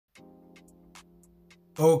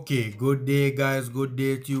Okay, good day guys, good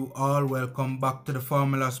day to you all. Welcome back to the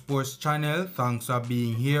Formula Sports channel. Thanks for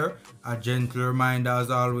being here. A gentle reminder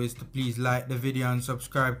as always to please like the video and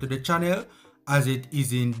subscribe to the channel, as it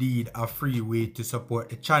is indeed a free way to support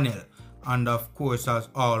the channel. And of course, as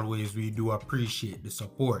always, we do appreciate the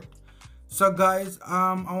support. So guys,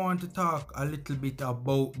 I want to talk a little bit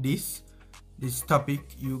about this topic.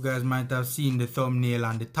 You guys might have seen the thumbnail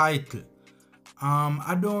and the title.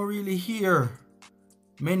 I don't really hear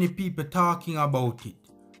many people talking about it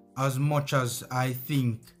as much as I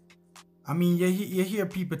think. I mean, you hear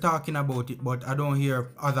people talking about it, but I don't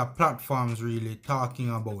hear other platforms really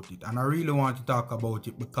talking about it. And I really want to talk about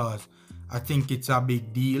it because I think it's a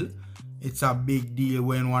big deal. It's a big deal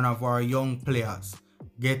when one of our young players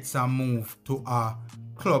gets a move to a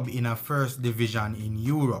club in a first division in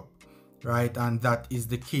Europe, right? And that is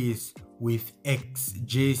the case with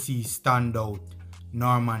ex-JC standout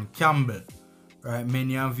Norman Campbell. Right,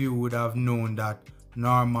 many of you would have known that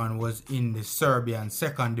Norman was in the Serbian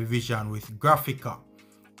second division with Grafika,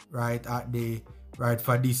 right,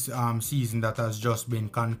 for this season that has just been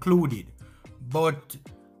concluded. But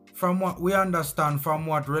from what we understand, from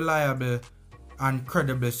what reliable and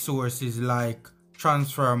credible sources like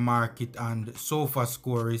Transfer Market and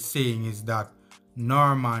SofaScore is saying, is that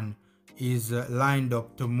Norman is lined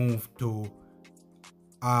up to move to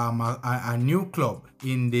a new club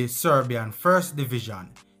in the Serbian first division,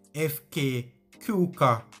 FK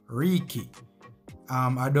Cukaricki.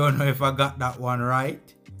 I don't know if I got that one right.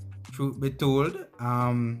 Truth be told,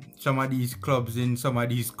 some of these clubs in some of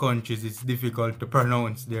these countries, it's difficult to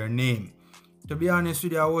pronounce their name. To be honest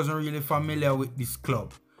with you, I wasn't really familiar with this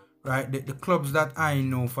club, right? The clubs that I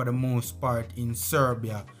know for the most part in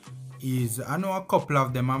Serbia I know a couple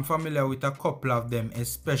of them. I'm familiar with a couple of them,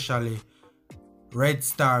 especially Red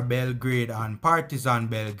Star Belgrade and Partizan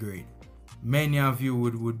Belgrade. Many of you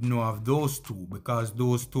would know of those two because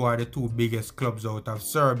those two are the two biggest clubs out of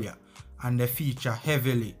Serbia, and they feature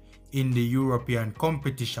heavily in the European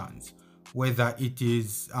competitions, whether it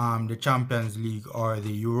is the Champions League or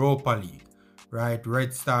the Europa League, right?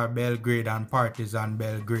 Red Star Belgrade and Partizan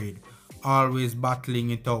Belgrade always battling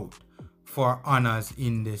it out for honors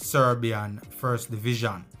in the Serbian first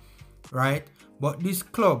division, right? But this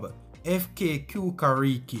club, FK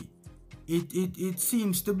Cukaricki, it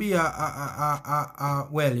seems to be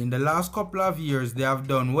well, in the last couple of years they have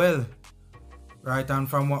done well, right? And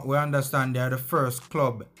from what we understand, they are the first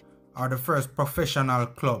club, or the first professional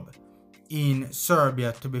club in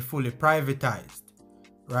Serbia to be fully privatized,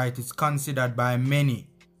 right? It's considered by many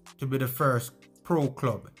to be the first pro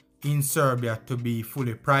club in Serbia to be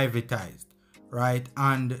fully privatized, right?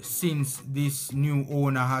 And since this new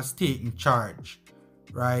owner has taken charge,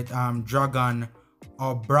 right, Dragan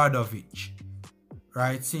Obradovic,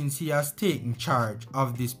 right, since he has taken charge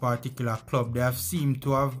of this particular club, they have seemed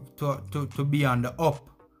to have to be on the up,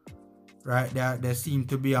 right? They seem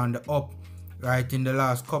to be on the up, right, in the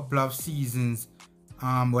last couple of seasons.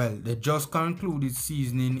 Well, they just concluded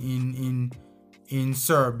season in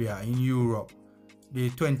Serbia, in Europe, the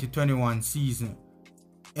 2021 season.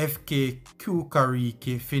 FK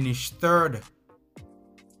Cukaricki finished third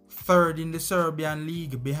in the Serbian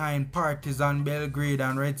league, behind Partizan Belgrade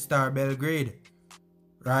and Red Star Belgrade,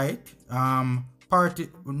 right?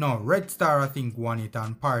 Red Star I think won it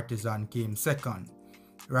and Partizan came second,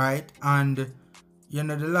 right? And you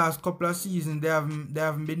know, the last couple of seasons they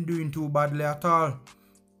haven't been doing too badly at all,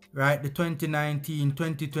 right? The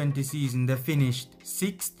 2019-2020 season they finished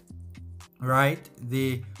 6th, right?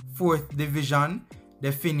 The 4th division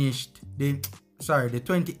they finished the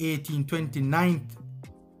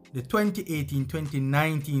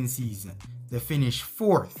 2018-2019 season they finished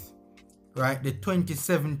 4th, right? The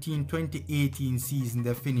 2017-2018 season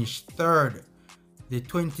they finished 3rd. The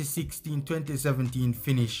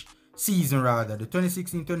 2016-2017 the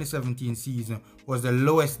 2016-2017 season was the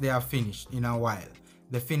lowest they have finished in a while.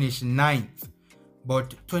 They finished 9th.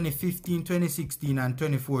 But 2015-2016 and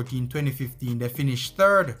 2014-2015 they finished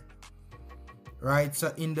 3rd, right?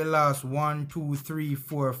 So in the last 7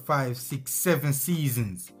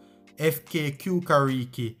 seasons, FK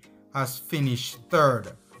Cukaricki has finished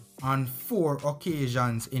 3rd on 4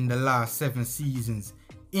 occasions in the last 7 seasons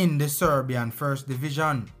in the Serbian first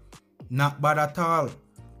division. Not bad at all.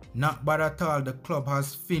 Not bad at all. The club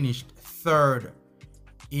has finished 3rd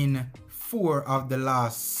in 4 of the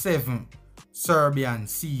last 7 Serbian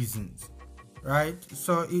seasons, right?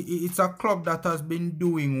 So it's a club that has been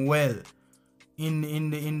doing well, in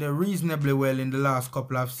the reasonably well in the last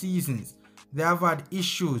couple of seasons. They have had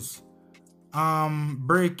issues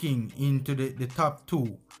breaking into the top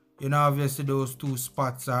 2 you know, obviously those two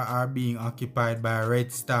spots are being occupied by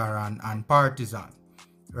Red Star and Partizan,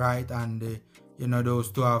 right? And you know,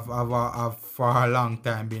 those two have for a long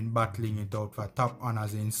time been battling it out for top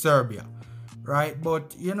honors in Serbia, right?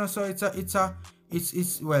 But you know, so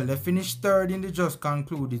it's well, they finished third in the just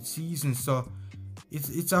concluded season, so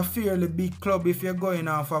it's a fairly big club if you're going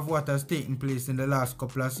off of what has taken place in the last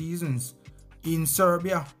couple of seasons in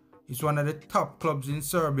Serbia. It's one of the top clubs in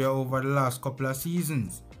Serbia over the last couple of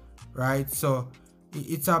seasons, right? So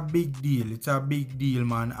it's a big deal. It's a big deal,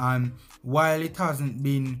 man. And while it hasn't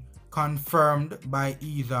been confirmed by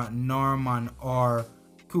either Norman or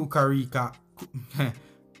Cukaricki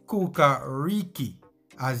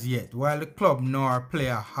as yet, while the club nor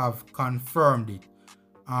player have confirmed it,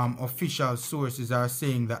 official sources are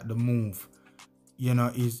saying that the move, you know,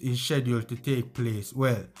 is scheduled to take place.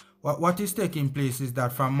 Well, what is taking place is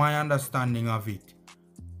that, from my understanding of it,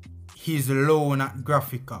 his loan at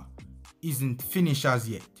Graphica isn't finished as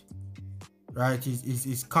yet, right?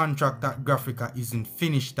 His contract at Graphica isn't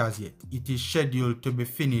finished as yet. It is scheduled to be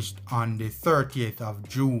finished on the 30th of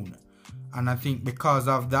June. And I think because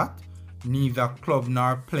of that, neither club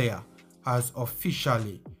nor player has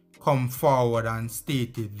officially come forward and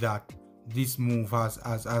stated that this move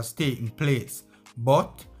has taken place.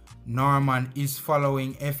 But Norman is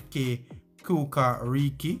following FK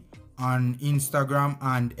Cukaricki on Instagram,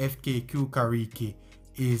 and FK Cukaricki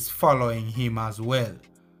is following him as well.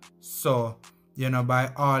 So, you know,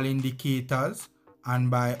 by all indicators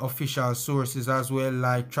and by official sources as well,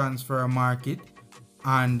 like Transfer Market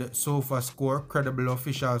and SofaScore, credible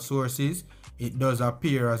official sources, it does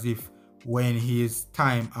appear as if when his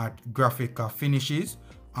time at Graphica finishes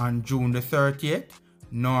on June the 30th,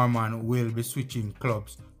 Norman will be switching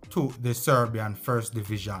clubs to the Serbian First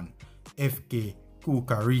Division. FK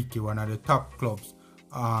Cukaricki, one of the top clubs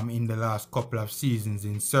in the last couple of seasons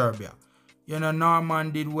in Serbia. You know,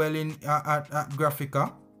 Norman did well at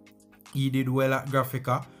Graphica. He did well at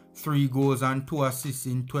Graphica. 3 goals and 2 assists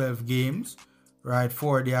in 12 games, right,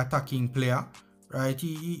 for the attacking player, right?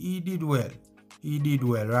 He did well. He did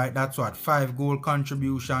well, right? That's what, 5 goal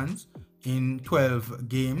contributions in 12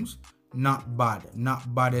 games. Not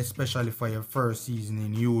bad, especially for your first season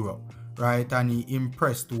in Europe, right? And he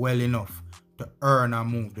impressed well enough to earn a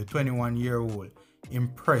move. The 21-year-old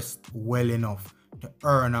impressed well enough to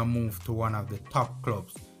earn a move to one of the top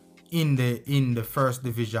clubs in the first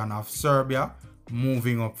division of Serbia,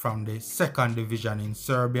 moving up from the second division in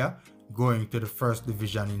Serbia, going to the first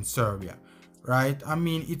division in Serbia, right? I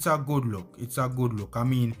mean, it's a good look. It's a good look. I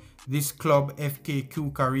mean, this club, FK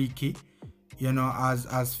Cukaricki, you know,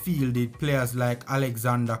 has fielded players like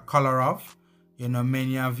Alexander Kolarov. You know,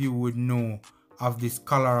 many of you would know of this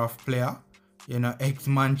Kolarov player, you know,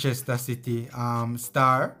 ex-Manchester City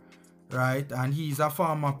star, right? And he's a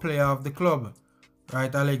former player of the club,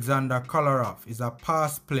 right? Alexander Kolarov is a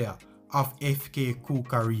past player of FK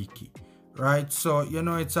Cukaricki, right? So, you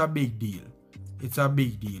know, it's a big deal. It's a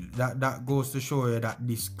big deal. That goes to show you that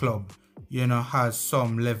this club, you know, has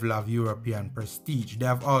some level of European prestige. They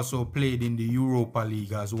have also played in the Europa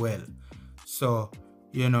League as well. So,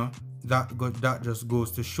 you know, that just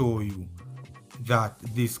goes to show you that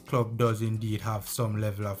this club does indeed have some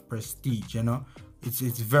level of prestige, you know. It's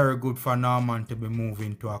very good for Norman to be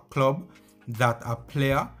moving to a club that a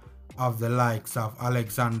player of the likes of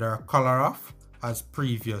Alexander Kolarov has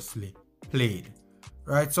previously played,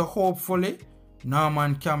 right? So hopefully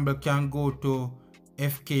Norman Campbell can go to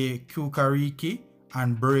FK Cukaricki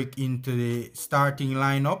and break into the starting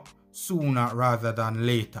lineup sooner rather than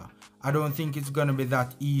later. I don't think it's going to be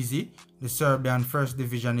that easy. The Serbian First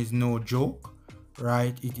Division is no joke,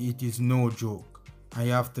 right? It is no joke. And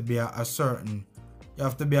you have to be of a certain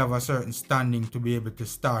standing to be able to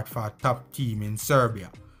start for a top team in Serbia,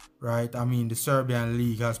 right? I mean, the Serbian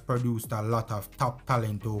league has produced a lot of top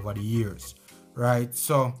talent over the years, right?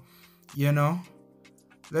 So, you know,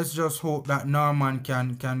 let's just hope that Norman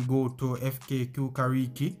can go to FK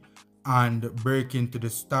Cukaricki and break into the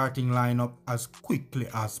starting lineup as quickly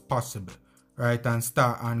as possible, right? And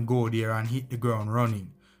start and go there and hit the ground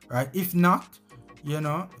running, right? If not, you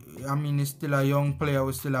know, I mean, he's still a young player.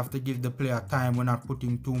 We still have to give the player time. We're not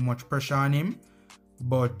putting too much pressure on him.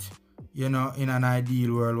 But, you know, in an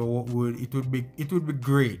ideal world, it would be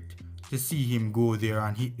great to see him go there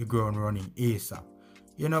and hit the ground running ASAP.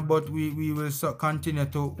 You know, but we will continue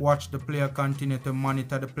to watch the player, continue to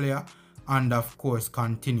monitor the player, and of course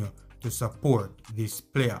continue to support this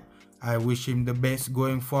player. I wish him the best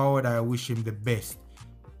going forward. I wish him the best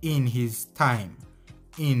in his time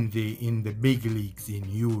in the big leagues in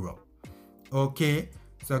Europe. Okay,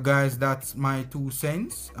 so guys, that's my 2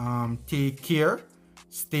 cents. Take care,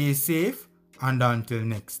 stay safe, and until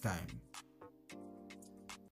next time.